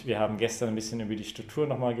Wir haben gestern ein bisschen über die Struktur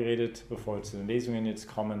nochmal geredet, bevor wir zu den Lesungen jetzt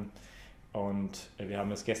kommen. Und wir haben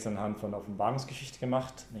das gestern anhand von Offenbarungsgeschichte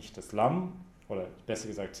gemacht, nicht das Lamm, oder besser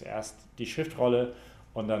gesagt zuerst die Schriftrolle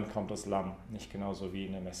und dann kommt das Lamm, nicht genauso wie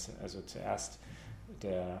in der Messe. Also zuerst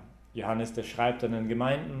der Johannes, der schreibt an den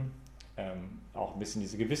Gemeinden, auch ein bisschen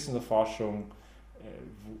diese Gewissenserforschung,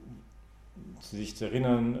 sich zu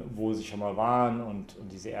erinnern, wo sie schon mal waren und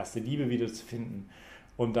diese erste Liebe wieder zu finden.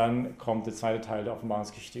 Und dann kommt der zweite Teil der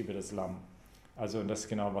Offenbarungsgeschichte über das Lamm. Also und das ist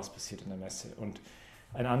genau, was passiert in der Messe. Und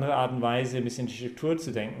eine andere Art und Weise, ein bisschen die Struktur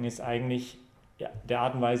zu denken, ist eigentlich der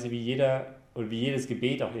Art und Weise, wie jedes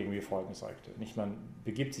Gebet auch irgendwie folgen sollte. Nicht, man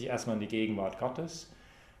begibt sich erstmal in die Gegenwart Gottes,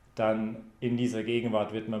 dann in dieser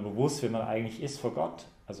Gegenwart wird man bewusst, wer man eigentlich ist vor Gott.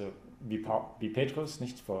 Also wie Petrus,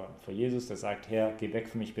 nicht vor Jesus, der sagt, Herr, geh weg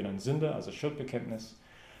von mir, ich bin ein Sünder, also Schuldbekenntnis.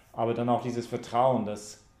 Aber dann auch dieses Vertrauen,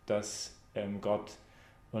 dass Gott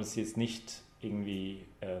uns jetzt nicht irgendwie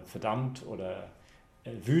verdammt oder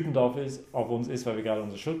wütend auf uns ist, weil wir gerade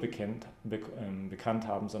unsere Schuld bekannt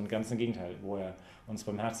haben, sondern ganz im Gegenteil, wo er uns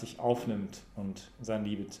barmherzig aufnimmt und seine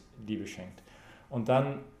Liebe schenkt. Und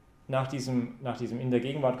dann nach diesem in der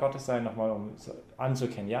Gegenwart Gottes sein, nochmal um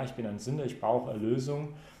anzuerkennen, ja, ich bin ein Sünder, ich brauche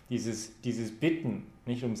Erlösung, dieses Bitten,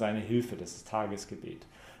 nicht um seine Hilfe, das ist Tagesgebet.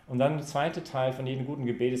 Und dann der zweite Teil von jedem guten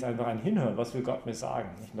Gebet ist einfach ein Hinhören, was will Gott mir sagen?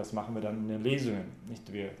 Und das machen wir dann in den Lesungen.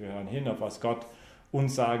 Nicht? Wir hören hin, auf was Gott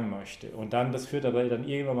uns sagen möchte. Und dann, das führt aber dann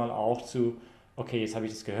irgendwann mal auch zu, okay, jetzt habe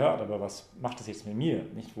ich das gehört, aber was macht das jetzt mit mir?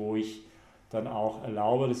 Nicht? Wo ich dann auch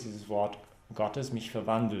erlaube, dass dieses Wort Gottes mich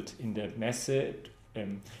verwandelt. In der Messe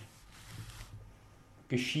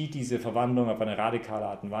geschieht diese Verwandlung auf eine radikale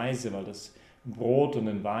Art und Weise, weil das Brot und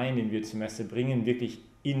den Wein, den wir zur Messe bringen, wirklich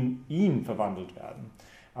in ihn verwandelt werden.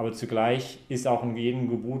 Aber zugleich ist auch in jedem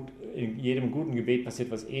guten Gebet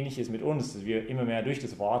passiert was Ähnliches mit uns, dass wir immer mehr durch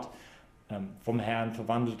das Wort vom Herrn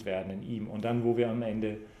verwandelt werden in ihm. Und dann, wo wir am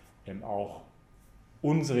Ende auch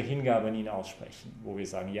unsere Hingabe an ihn aussprechen, wo wir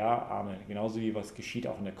sagen, ja, Amen, genauso wie was geschieht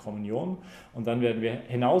auch in der Kommunion. Und dann werden wir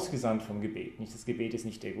hinausgesandt vom Gebet. Das Gebet ist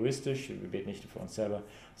nicht egoistisch, wir beten nicht für uns selber,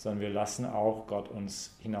 sondern wir lassen auch Gott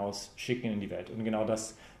uns hinausschicken in die Welt. Und genau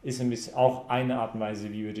das ist ein bisschen auch eine Art und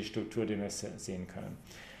Weise, wie wir die Struktur der Messe sehen können.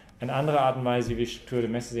 Eine andere Art und Weise, wie wir die Struktur der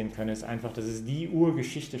Messe sehen können, ist einfach, dass es die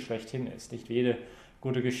Urgeschichte schlechthin ist. Nicht jede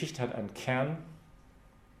gute Geschichte hat einen Kern.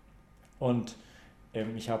 Und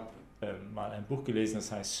ich habe mal ein Buch gelesen,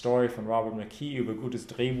 das heißt Story von Robert McKee über gutes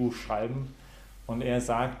Drehbuch schreiben. Und er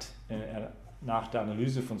sagt, nach der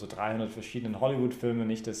Analyse von so 300 verschiedenen Hollywood-Filmen,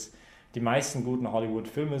 nicht, dass die meisten guten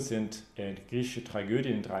Hollywood-Filme sind griechische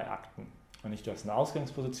Tragödien in 3 Akten. Und nicht, du hast eine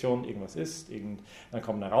Ausgangsposition, irgendwas ist, dann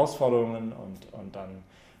kommen Herausforderungen und dann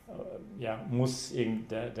muss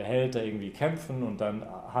der Held da irgendwie kämpfen und dann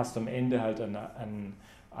hast du am Ende halt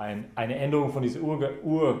eine Änderung von dieser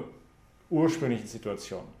ursprünglichen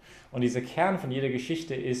Situation. Und dieser Kern von jeder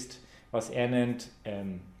Geschichte ist, was er nennt,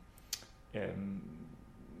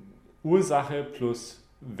 Ursache plus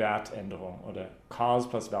Wertänderung oder Cause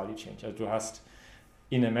plus Value Change. Also du hast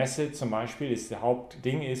in der Messe zum Beispiel, der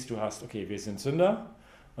Hauptding ist, du hast, okay, wir sind Sünder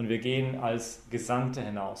und wir gehen als Gesandte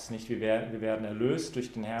hinaus. Nicht? Wir werden erlöst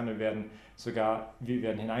durch den Herrn, wir werden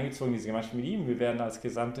hineingezogen in diese Gemeinschaft mit ihm, wir werden als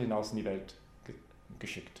Gesandte hinaus in die Welt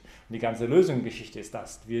geschickt. Und die ganze Erlösungsgeschichte ist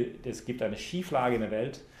das. Es gibt eine Schieflage in der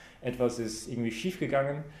Welt, etwas ist irgendwie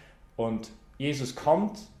schiefgegangen und Jesus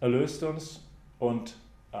kommt, erlöst uns und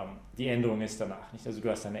die Änderung ist danach. Nicht? Also du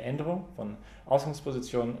hast eine Änderung von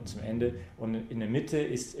Ausgangsposition zum Ende und in der Mitte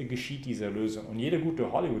geschieht diese Erlösung. Und jeder gute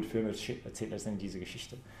Hollywood-Film erzählt letztendlich diese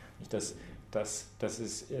Geschichte. Nicht, dass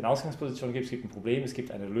es eine Ausgangsposition gibt, es gibt ein Problem, es gibt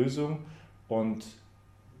eine Lösung und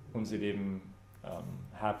sie leben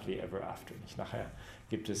happily ever after. Nicht? Nachher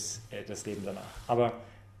gibt es das Leben danach. Aber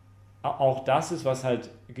auch das ist, was halt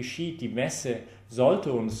geschieht. Die Messe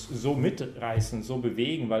sollte uns so mitreißen, so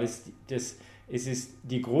bewegen, weil es ist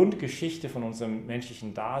die Grundgeschichte von unserem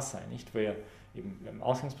menschlichen Dasein. Nicht? Wir haben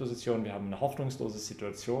Ausgangspositionen, wir haben eine hoffnungslose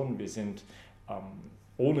Situation, wir sind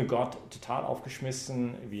ohne Gott total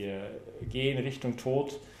aufgeschmissen, wir gehen Richtung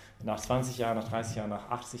Tod nach 20 Jahren, nach 30 Jahren, nach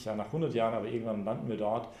 80 Jahren, nach 100 Jahren, aber irgendwann landen wir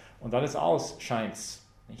dort und dann ist aus, scheint's.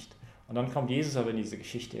 Nicht? Und dann kommt Jesus aber in diese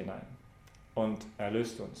Geschichte hinein und er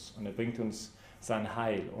erlöst uns und er bringt uns sein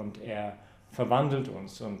Heil und er verwandelt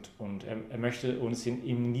uns und er möchte uns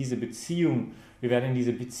in diese Beziehung, wir werden in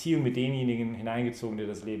diese Beziehung mit demjenigen hineingezogen, der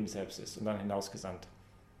das Leben selbst ist und dann hinausgesandt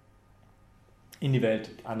in die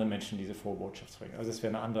Welt, anderen Menschen diese frohe Botschaft zu bringen. Also das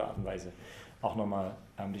wäre eine andere Art und Weise, auch nochmal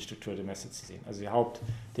die Struktur der Messe zu sehen. Also das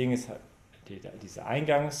Hauptding ist dieser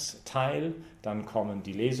Eingangsteil, dann kommen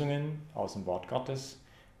die Lesungen aus dem Wort Gottes,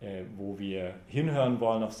 wo wir hinhören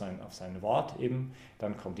wollen auf sein Wort eben.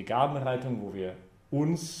 Dann kommt die Gabenbereitung, wo wir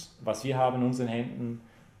uns, was wir haben in unseren Händen,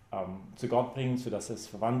 zu Gott bringen, sodass er es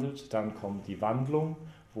verwandelt. Dann kommt die Wandlung,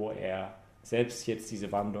 wo er selbst jetzt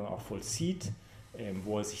diese Wandlung auch vollzieht,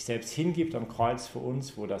 wo er sich selbst hingibt am Kreuz für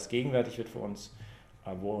uns, wo das gegenwärtig wird für uns,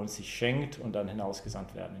 wo er uns sich schenkt und dann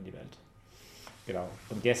hinausgesandt werden in die Welt. Genau.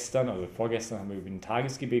 Und vorgestern haben wir über ein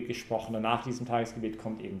Tagesgebet gesprochen. Und nach diesem Tagesgebet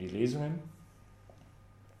kommt eben die Lesungen.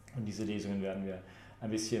 Und diese Lesungen werden wir ein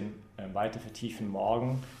bisschen weiter vertiefen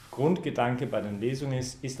morgen. Grundgedanke bei den Lesungen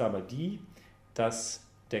ist aber die, dass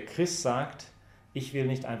der Christ sagt, ich will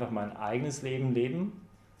nicht einfach mein eigenes Leben leben,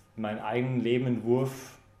 meinen eigenen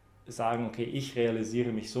Lebenentwurf sagen, okay, ich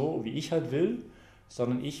realisiere mich so, wie ich halt will,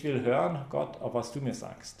 sondern ich will hören, Gott, auf was du mir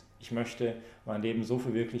sagst. Ich möchte mein Leben so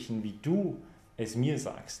verwirklichen, wie du es mir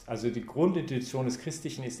sagst. Also die Grundintuition des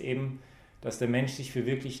Christlichen ist eben, dass der Mensch sich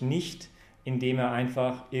verwirklicht nicht, indem er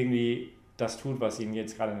einfach irgendwie das tut, was ihm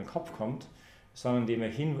jetzt gerade in den Kopf kommt, sondern indem er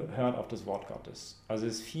hinhört auf das Wort Gottes. Also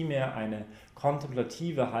es ist vielmehr eine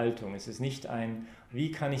kontemplative Haltung. Es ist nicht ein,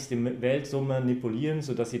 wie kann ich die Welt so manipulieren,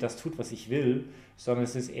 sodass sie das tut, was ich will, sondern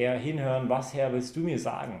es ist eher hinhören, was, Herr, willst du mir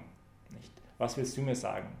sagen? Nicht? Was willst du mir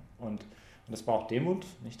sagen? Und das braucht Demut,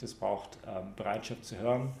 nicht? Das braucht Bereitschaft zu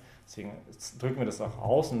hören. Deswegen drücken wir das auch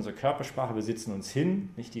aus in unserer Körpersprache. Wir sitzen uns hin,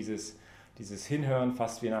 nicht dieses Hinhören,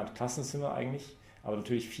 fast wie eine Art Klassenzimmer eigentlich, aber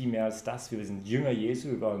natürlich viel mehr als das. Wir sind Jünger Jesu,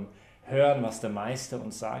 wir wollen hören, was der Meister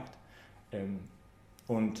uns sagt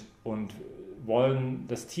und wollen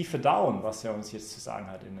das tief verdauen, was er uns jetzt zu sagen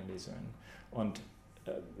hat in den Lesungen und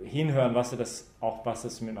hinhören, was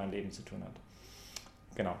das mit meinem Leben zu tun hat.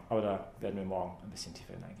 Genau, aber da werden wir morgen ein bisschen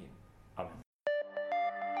tiefer hineingehen.